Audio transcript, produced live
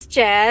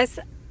Jess.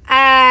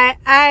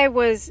 I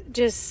was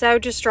just so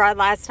distraught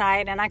last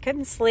night, and I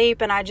couldn't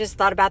sleep, and I just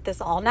thought about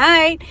this all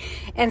night.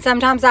 And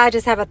sometimes I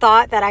just have a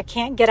thought that I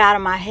can't get out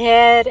of my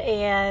head,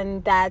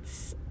 and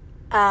that's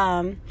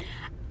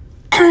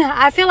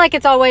I feel like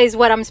it's always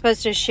what I'm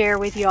supposed to share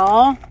with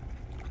y'all.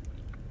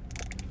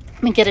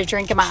 Let me get a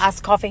drink of my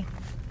iced coffee.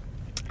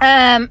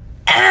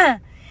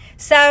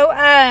 So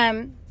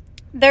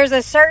there's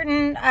a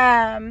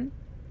certain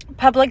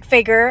public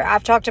figure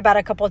I've talked about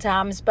a couple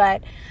times,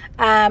 but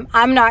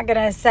I'm not going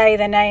to say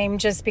the name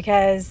just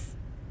because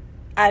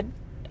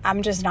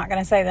I'm just not going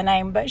to say the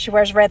name, but she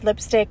wears red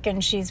lipstick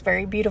and she's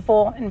very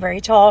beautiful and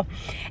very tall.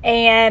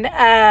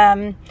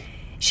 And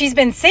she's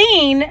been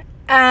seen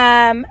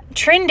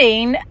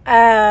trending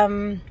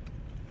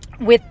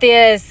with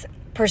this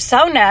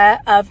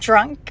persona of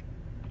drunk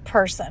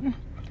person.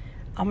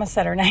 I almost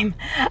said her name.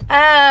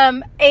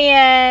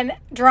 And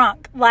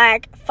drunk,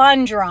 like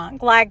fun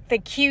drunk, like the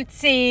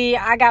cutesy,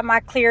 I got my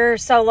clear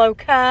solo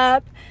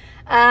cup.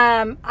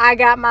 I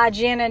got my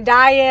gin and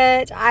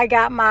diet. I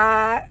got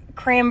my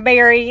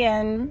cranberry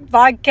and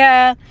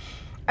vodka.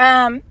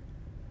 And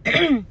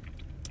the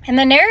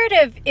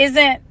narrative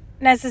isn't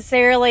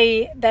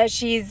necessarily that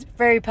she's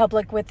very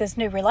public with this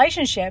new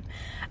relationship.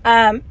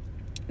 The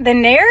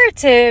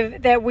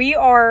narrative that we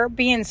are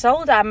being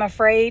sold, I'm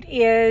afraid,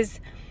 is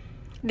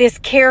this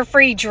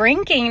carefree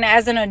drinking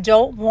as an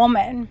adult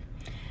woman.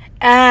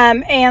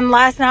 And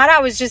last night I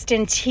was just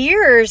in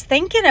tears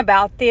thinking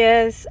about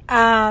this,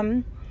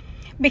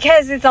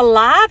 because it's a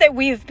lie that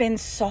we've been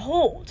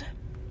sold.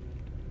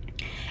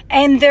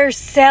 And they're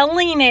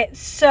selling it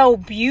so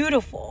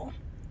beautiful.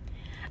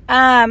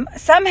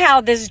 Somehow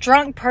this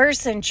drunk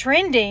person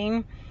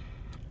trending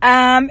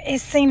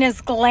is seen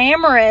as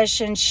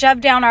glamorous and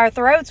shoved down our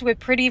throats with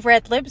pretty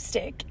red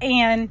lipstick.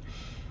 And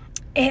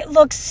it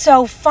looks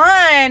so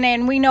fun,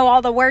 and we know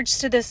all the words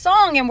to the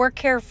song, and we're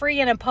carefree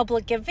in a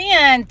public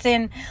event,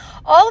 and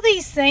all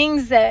these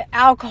things that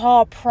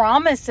alcohol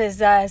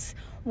promises us,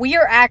 we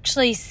are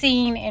actually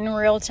seeing in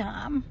real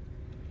time.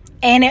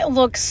 And it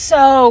looks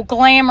so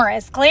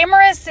glamorous.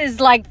 Glamorous is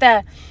like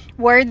the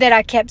word that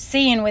I kept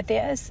seeing with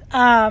this.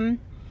 And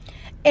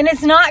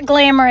it's not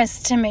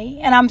glamorous to me.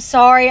 And I'm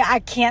sorry, I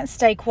can't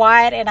stay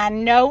quiet. And I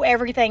know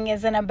everything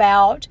isn't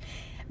about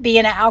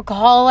being an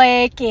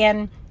alcoholic,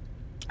 and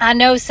I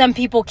know some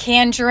people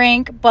can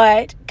drink,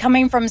 but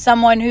coming from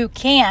someone who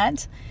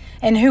can't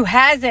and who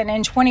hasn't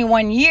in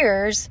 21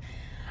 years,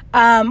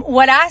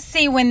 what I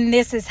see when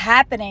this is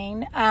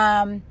happening,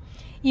 I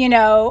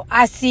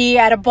see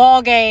at a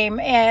ball game,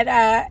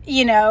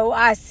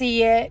 I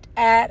see it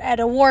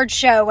at award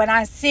show, and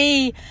I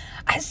see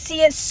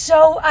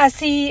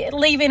it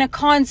leaving a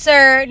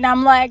concert, and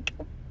I'm like,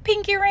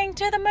 pinky ring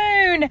to the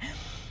moon.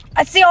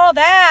 I see all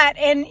that,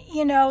 and,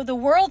 the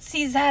world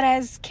sees that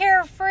as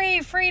carefree,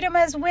 freedom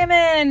as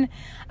women.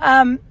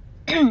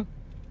 But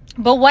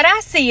what I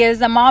see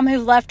is a mom who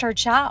left her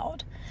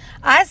child.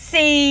 I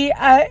see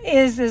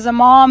is a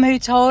mom who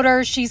told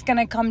her she's going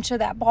to come to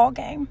that ball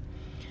game.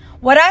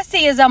 What I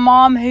see is a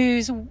mom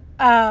who's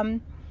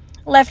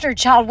left her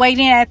child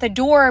waiting at the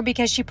door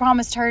because she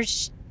promised her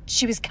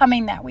she was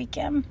coming that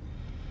weekend.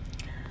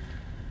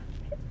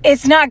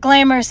 It's not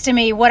glamorous to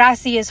me. What I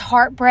see is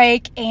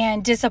heartbreak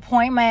and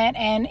disappointment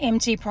and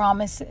empty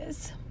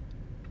promises.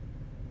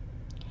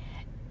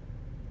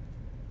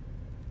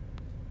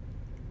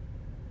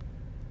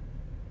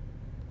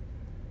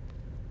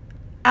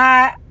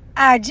 And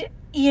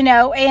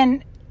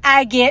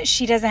I get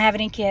she doesn't have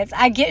any kids.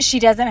 I get she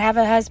doesn't have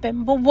a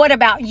husband. But what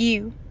about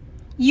you?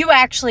 You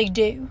actually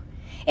do.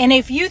 And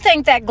if you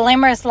think that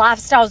glamorous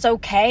lifestyle is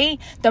okay,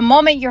 the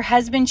moment your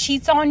husband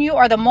cheats on you,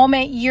 or the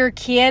moment your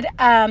kid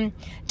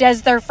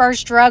does their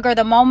first drug, or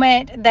the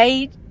moment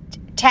they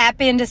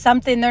tap into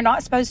something they're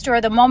not supposed to,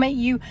 or the moment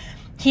you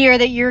hear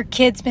that your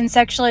kid's been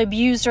sexually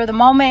abused, or the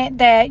moment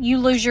that you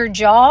lose your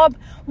job,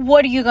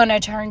 what are you going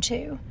to turn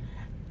to?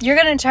 You're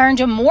going to turn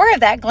to more of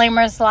that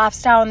glamorous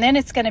lifestyle, and then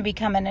it's going to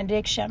become an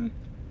addiction.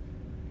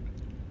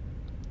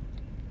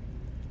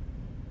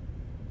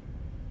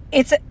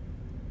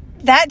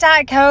 That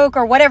Diet Coke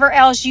or whatever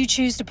else you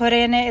choose to put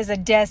in it is a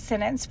death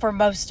sentence for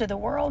most of the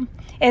world.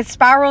 It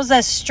spirals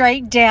us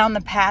straight down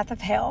the path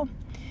of hell.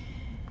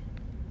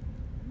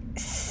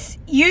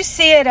 You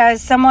see it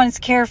as someone's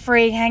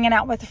carefree, hanging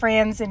out with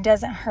friends, and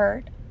doesn't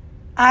hurt.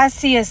 I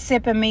see a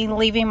sip of me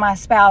leaving my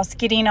spouse,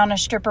 getting on a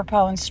stripper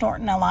pole, and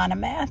snorting a line of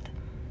meth.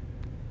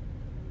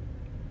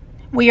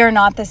 We are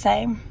not the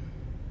same.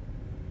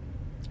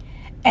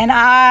 And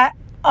I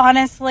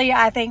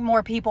think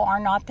more people are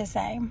not the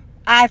same.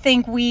 I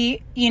think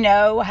we,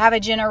 have a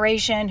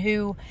generation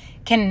who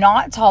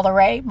cannot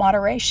tolerate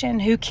moderation,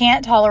 who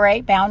can't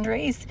tolerate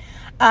boundaries.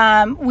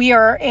 We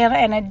are in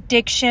an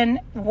addiction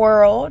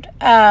world,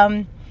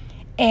 and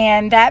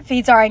that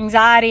feeds our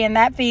anxiety, and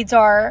that feeds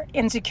our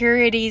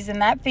insecurities,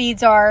 and that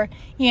feeds our,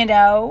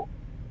 it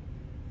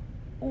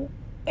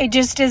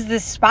just is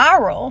this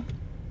spiral.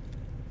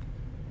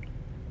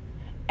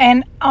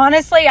 And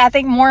honestly, I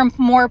think more and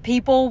more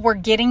people were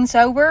getting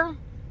sober.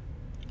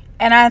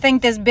 And I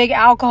think this big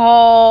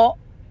alcohol,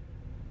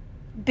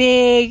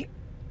 the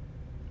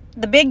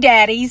big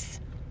daddies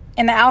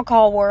in the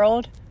alcohol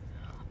world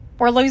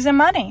were losing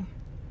money.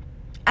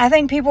 I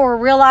think people were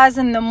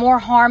realizing the more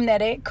harm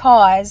that it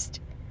caused,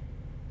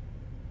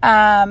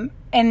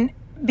 and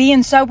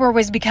being sober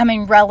was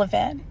becoming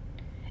relevant.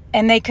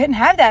 And they couldn't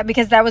have that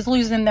because that was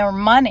losing their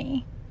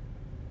money.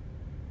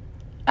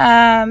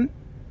 They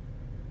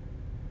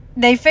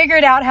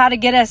figured out how to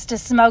get us to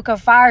smoke a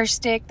fire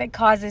stick that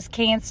causes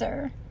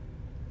cancer.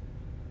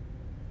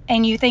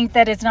 And you think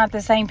that it's not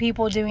the same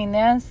people doing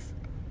this?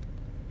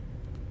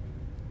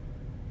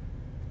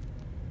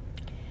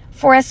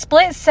 For a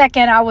split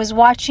second, I was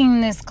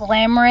watching this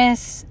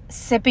Glamorous,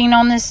 sipping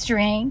on this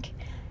drink,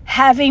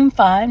 having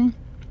fun,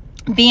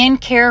 being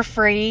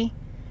carefree,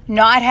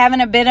 not having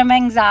a bit of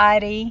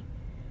anxiety,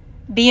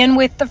 being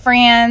with the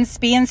friends,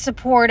 being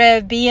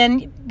supportive,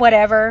 being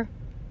whatever.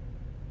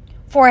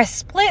 For a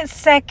split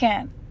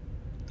second,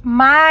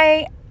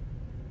 my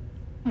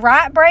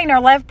right brain or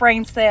left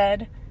brain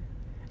said,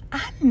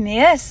 I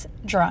miss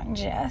drunk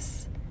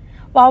Jess.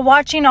 While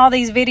watching all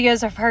these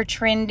videos of her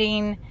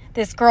trending,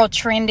 this girl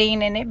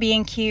trending and it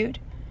being cute.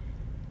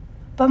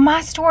 But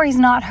my story's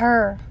not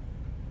her.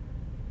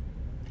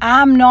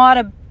 I'm not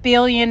a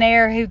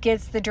billionaire who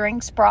gets the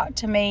drinks brought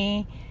to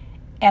me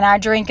and I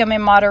drink them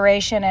in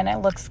moderation and it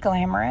looks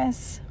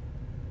glamorous.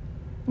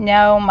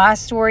 No, my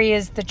story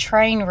is the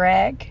train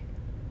wreck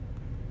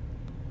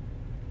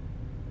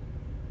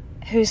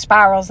who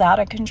spirals out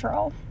of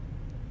control.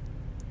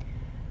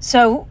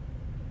 So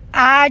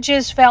I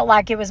just felt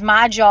like it was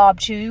my job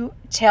to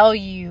tell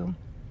you,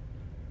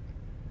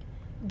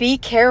 be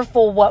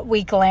careful what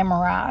we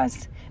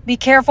glamorize. Be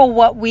careful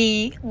what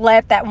we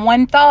let that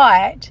one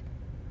thought,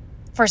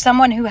 for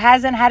someone who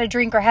hasn't had a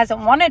drink or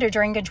hasn't wanted a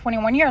drink in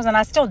 21 years, and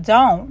I still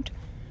don't.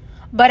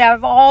 But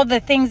of all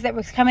the things that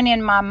was coming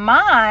in my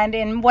mind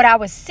and what I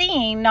was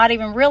seeing, not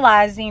even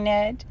realizing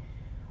it,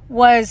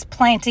 was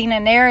planting a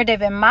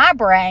narrative in my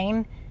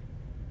brain.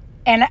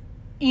 And,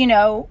 you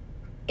know,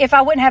 if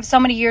I wouldn't have so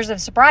many years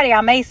of sobriety,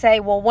 I may say,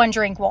 well, one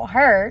drink won't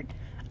hurt.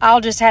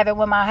 I'll just have it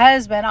with my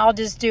husband. I'll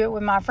just do it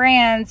with my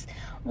friends.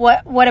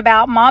 What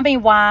about mommy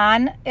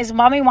wine? Is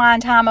mommy wine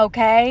time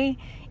okay?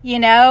 You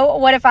know,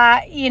 what if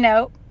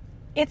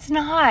it's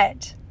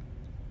not.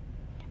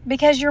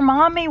 Because your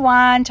mommy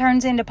wine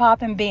turns into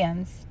popping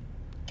beans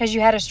because you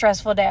had a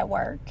stressful day at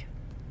work.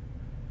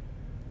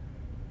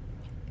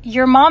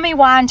 Your mommy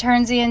wine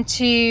turns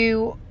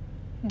into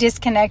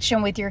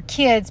disconnection with your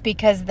kids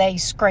because they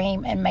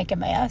scream and make a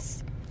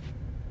mess.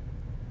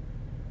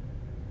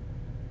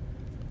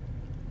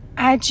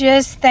 I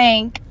just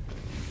think,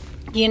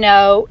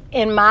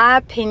 in my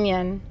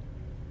opinion,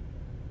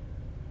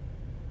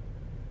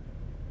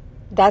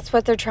 that's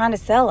what they're trying to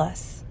sell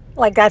us.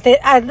 Like,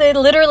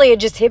 it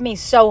just hit me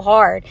so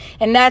hard.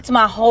 And that's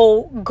my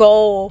whole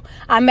goal.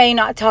 I may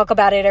not talk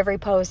about it every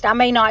post. I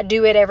may not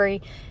do it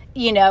every,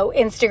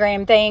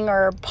 Instagram thing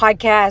or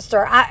podcast.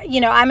 Or,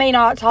 I may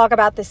not talk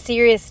about the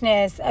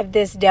seriousness of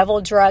this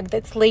devil drug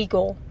that's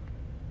legal.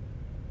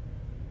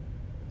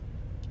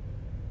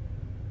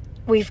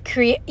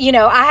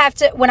 I have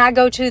to, when I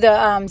go to the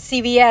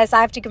CVS,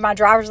 I have to get my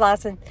driver's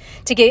license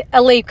to get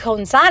a lead cold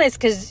and sinus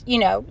because,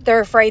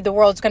 they're afraid the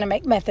world's going to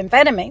make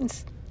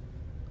methamphetamines.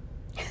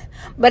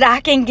 But I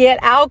can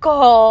get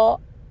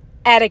alcohol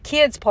at a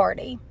kid's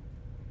party.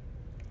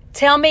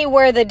 Tell me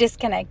where the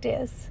disconnect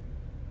is.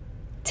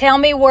 Tell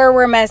me where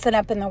we're messing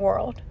up in the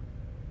world.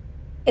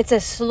 It's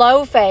a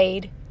slow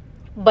fade,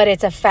 but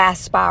it's a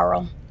fast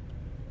spiral.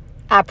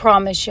 I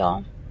promise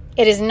y'all.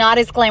 It is not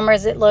as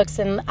glamorous as it looks,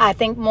 and I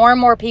think more and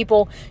more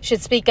people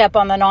should speak up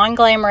on the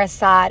non-glamorous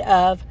side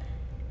of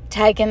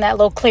taking that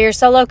little clear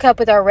Solo cup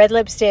with our red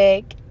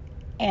lipstick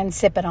and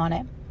sipping on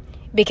it.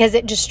 Because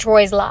it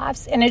destroys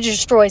lives, and it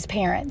destroys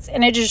parents,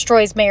 and it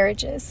destroys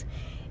marriages.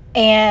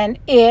 And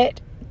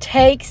it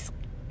takes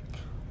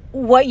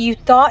what you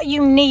thought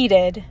you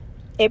needed,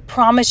 it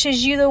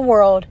promises you the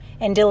world,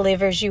 and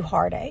delivers you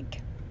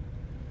heartache.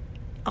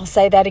 I'll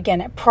say that again.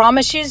 It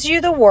promises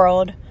you the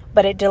world,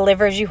 but it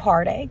delivers you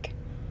heartache.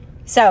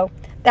 So,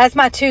 that's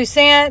my 2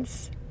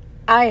 cents.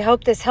 I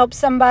hope this helps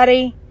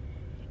somebody.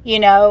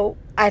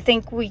 I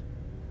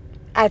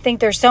think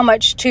there's so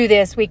much to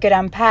this we could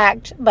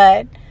unpack,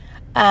 but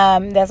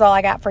that's all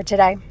I got for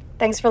today.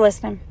 Thanks for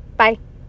listening. Bye.